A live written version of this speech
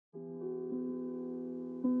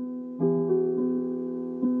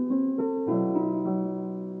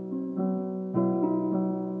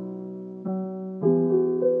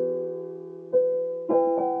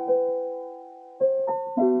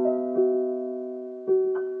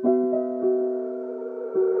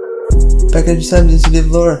Back in time to the city of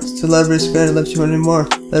lore, to the library square left you wanting more.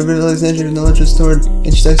 Library of Alexandria with knowledge restored.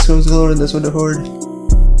 Ancient scribes galore, that's what a hoard.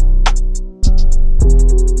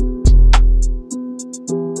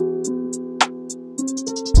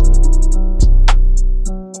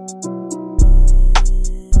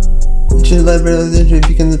 Enchanted Library of Alexandria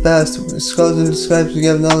became the past. Scholars and scribes we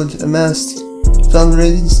have knowledge amassed.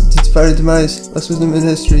 Ptolemy to fire demise, lost wisdom in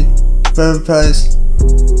history, forever prize.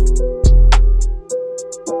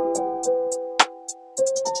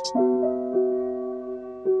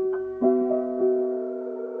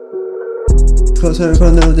 Close her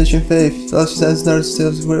corner of ditching faith, lost your sense and arts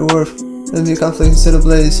tales of great worth. Living a conflict instead of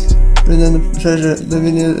blaze. Bring down the treasure,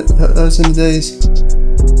 living in us in the daze.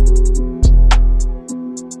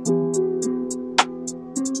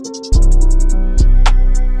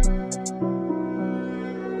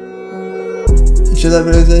 Enchanted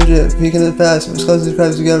Library of Alexandria, peaking in the past, where scholars and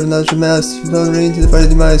scribes together knowledge amassed, from the rain to the fire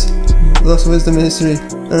demise, lost wisdom in history,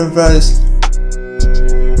 forever prize.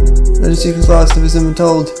 Many secrets lost, the wisdom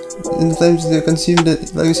untold. In the flames they consumed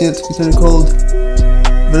it, legacy yet to turn cold.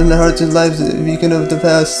 But in their hearts and lives, the beacon of the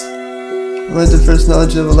past, remind the first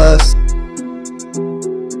knowledge of the last.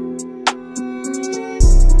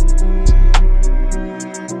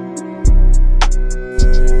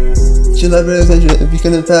 Enchanted Library of Alexandria, a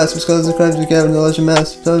beacon of the past, where scholars and crimes we gather knowledge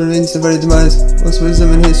amassed, Ptolemy reigns the very demise, lost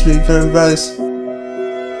wisdom in history, fair and prize.